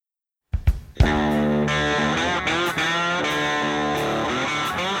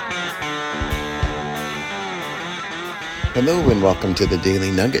Hello and welcome to the Daily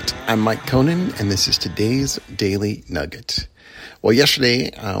Nugget. I'm Mike Conan and this is today's Daily Nugget. Well,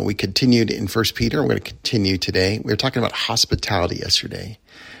 yesterday we continued in 1 Peter. We're going to continue today. We were talking about hospitality yesterday.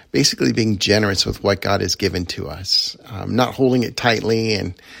 Basically being generous with what God has given to us. Not holding it tightly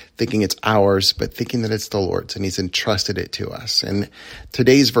and thinking it's ours, but thinking that it's the Lord's and He's entrusted it to us. And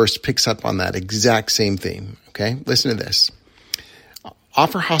today's verse picks up on that exact same theme. Okay, listen to this.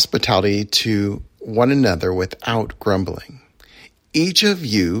 Offer hospitality to one another without grumbling. Each of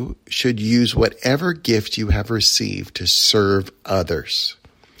you should use whatever gift you have received to serve others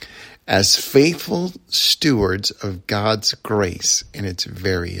as faithful stewards of God's grace in its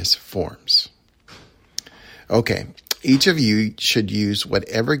various forms. Okay, each of you should use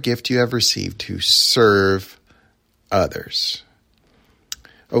whatever gift you have received to serve others.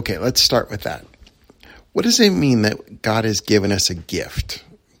 Okay, let's start with that. What does it mean that God has given us a gift?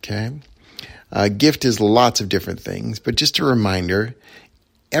 Okay. A gift is lots of different things, but just a reminder,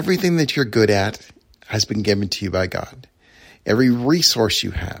 everything that you're good at has been given to you by God. Every resource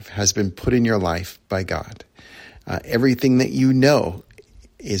you have has been put in your life by God. Everything that you know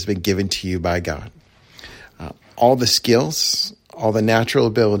has been given to you by God. All the skills, all the natural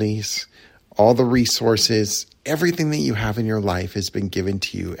abilities, all the resources, everything that you have in your life has been given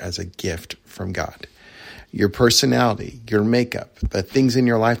to you as a gift from God. Your personality, your makeup, the things in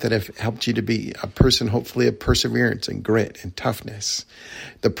your life that have helped you to be a person, hopefully of perseverance and grit and toughness.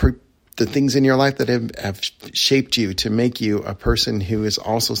 The things in your life that have shaped you to make you a person who is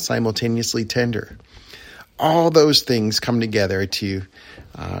also simultaneously tender. All those things come together to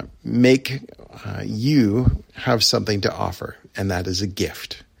make you have something to offer, and that is a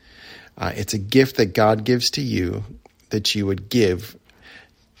gift. It's a gift that God gives to you that you would give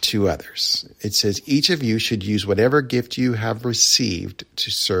to others. It says each of you should use whatever gift you have received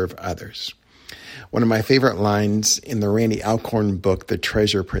to serve others. One of my favorite lines in the Randy Alcorn book, The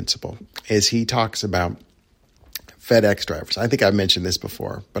Treasure Principle, is he talks about FedEx drivers. I think I've mentioned this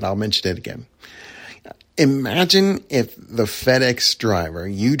before, but I'll mention it again. Imagine if the FedEx driver,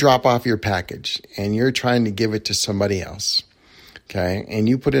 you drop off your package and you're trying to give it to somebody else. Okay. And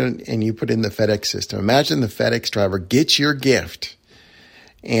you put in the FedEx system. Imagine the FedEx driver gets your gift,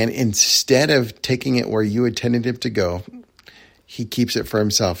 and instead of taking it where you intended him to go, he keeps it for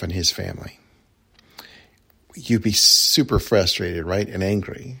himself and his family. You'd be super frustrated, right? And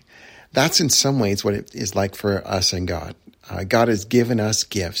angry. That's in some ways what it is like for us and God. God has given us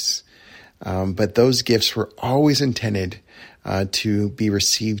gifts, but those gifts were always intended to be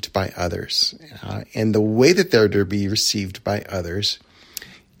received by others. And the way that they're to be received by others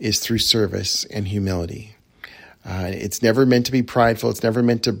is through service and humility. It's never meant to be prideful. It's never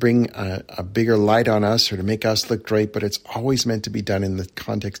meant to bring a bigger light on us or to make us look great, but it's always meant to be done in the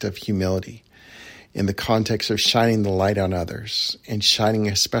context of humility, in the context of shining the light on others and shining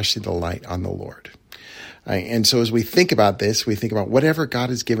especially the light on the Lord. And so as we think about this, we think about whatever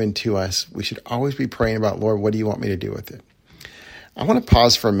God has given to us, we should always be praying about, Lord, what do you want me to do with it? I want to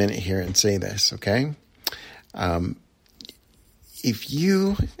pause for a minute here and say this, okay? If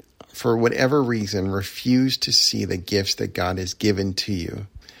you, for whatever reason, refuse to see the gifts that God has given to you,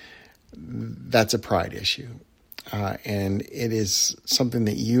 that's a pride issue. And it is something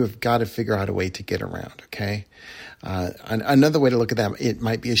that you have got to figure out a way to get around, okay? Another way to look at that, it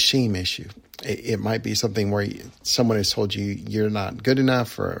might be a shame issue. It might be something where someone has told you you're not good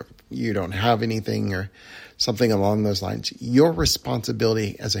enough or you don't have anything or something along those lines. Your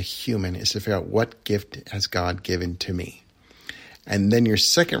responsibility as a human is to figure out what gift has God given to me. And then your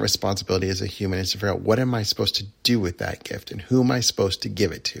second responsibility as a human is to figure out what am I supposed to do with that gift and who am I supposed to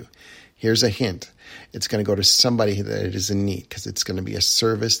give it to? Here's a hint. It's going to go to somebody that is in need because it's going to be a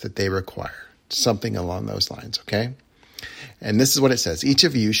service that they require. Something along those lines, okay? And this is what it says. Each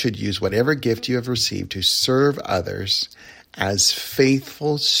of you should use whatever gift you have received to serve others as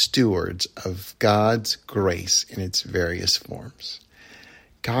faithful stewards of God's grace in its various forms.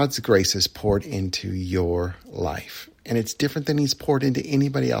 God's grace is poured into your life. And it's different than He's poured into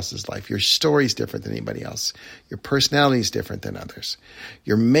anybody else's life. Your story is different than anybody else. Your personality is different than others.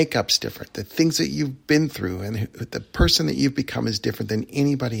 Your makeup's different. The things that you've been through and the person that you've become is different than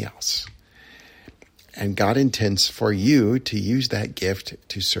anybody else. And God intends for you to use that gift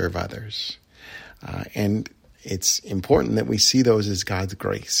to serve others. And it's important that we see those as God's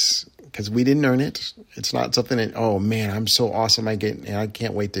grace because we didn't earn it. It's not something that, oh man, I'm so awesome. I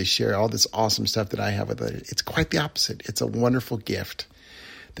can't wait to share all this awesome stuff that I have with it. It's quite the opposite. It's a wonderful gift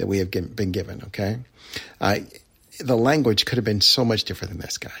that we have been given. Okay. The language could have been so much different than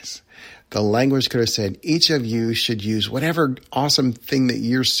this, guys. The language could have said, each of you should use whatever awesome thing that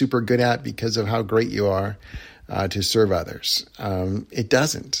you're super good at because of how great you are to serve others. It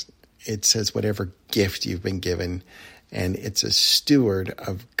doesn't. It says whatever gift you've been given, and it's a steward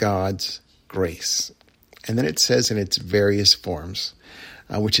of God's grace. And then it says in its various forms,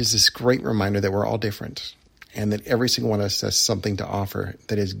 which is this great reminder that we're all different and that every single one of us has something to offer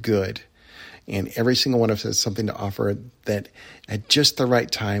that is good. And every single one of us has something to offer that at just the right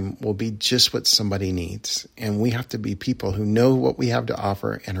time will be just what somebody needs. And we have to be people who know what we have to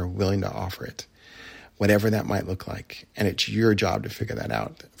offer and are willing to offer it, whatever that might look like. And it's your job to figure that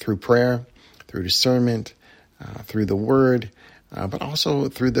out through prayer, through discernment, through the word, but also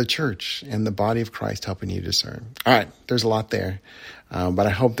through the church and the body of Christ helping you discern. All right, there's a lot there, but I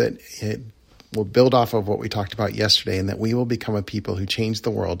hope that it will build off of what we talked about yesterday and that we will become a people who change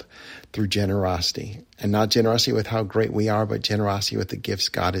the world through generosity, and not generosity with how great we are, but generosity with the gifts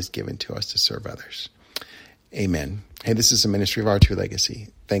God has given to us to serve others. Amen. Hey, this is a ministry of our true legacy.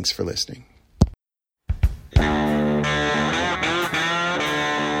 Thanks for listening.